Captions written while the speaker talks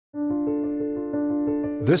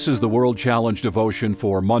This is the World Challenge devotion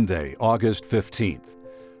for Monday, August 15th.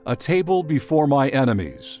 A Table Before My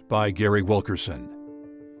Enemies by Gary Wilkerson.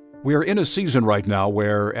 We are in a season right now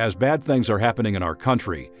where, as bad things are happening in our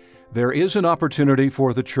country, there is an opportunity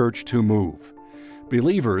for the church to move.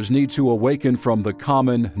 Believers need to awaken from the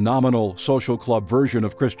common, nominal, social club version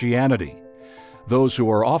of Christianity. Those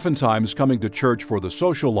who are oftentimes coming to church for the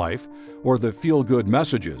social life or the feel-good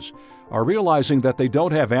messages are realizing that they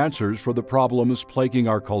don't have answers for the problems plaguing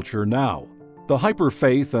our culture now. The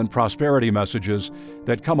hyper-faith and prosperity messages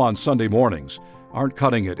that come on Sunday mornings aren't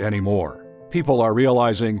cutting it anymore. People are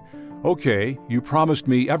realizing, okay, you promised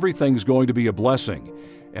me everything's going to be a blessing,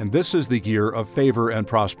 and this is the year of favor and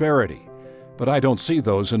prosperity. But I don't see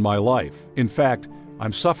those in my life. In fact,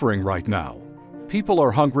 I'm suffering right now. People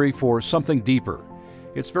are hungry for something deeper.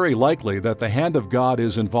 It's very likely that the hand of God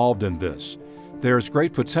is involved in this. There's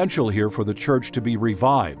great potential here for the church to be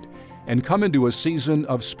revived and come into a season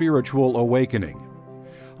of spiritual awakening.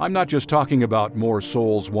 I'm not just talking about more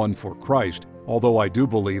souls won for Christ, although I do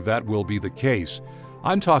believe that will be the case.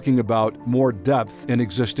 I'm talking about more depth in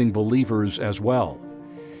existing believers as well.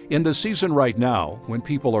 In the season right now, when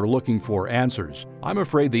people are looking for answers, I'm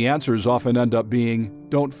afraid the answers often end up being,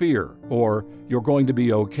 don't fear, or you're going to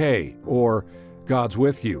be okay, or God's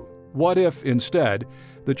with you. What if, instead,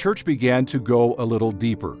 the church began to go a little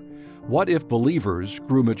deeper? What if believers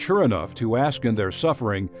grew mature enough to ask in their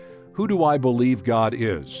suffering, who do I believe God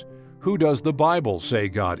is? Who does the Bible say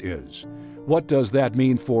God is? What does that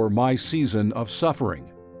mean for my season of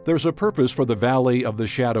suffering? There's a purpose for the valley of the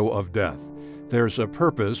shadow of death. There's a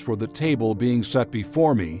purpose for the table being set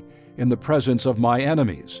before me in the presence of my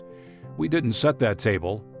enemies. We didn't set that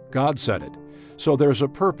table, God set it. So there's a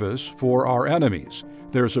purpose for our enemies.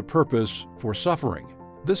 There's a purpose for suffering.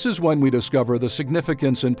 This is when we discover the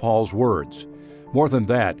significance in Paul's words. More than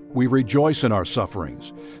that, we rejoice in our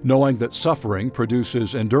sufferings, knowing that suffering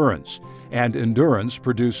produces endurance, and endurance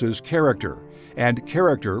produces character, and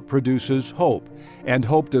character produces hope, and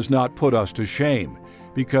hope does not put us to shame,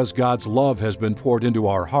 because God's love has been poured into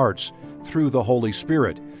our hearts through the Holy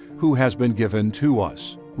Spirit, who has been given to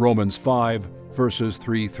us. Romans 5, verses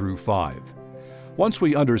 3 through 5. Once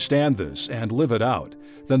we understand this and live it out,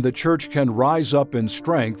 then the church can rise up in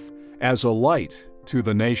strength as a light to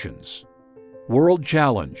the nations. World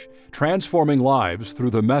Challenge, transforming lives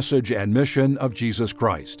through the message and mission of Jesus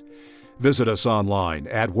Christ. Visit us online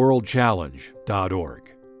at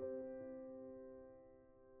worldchallenge.org.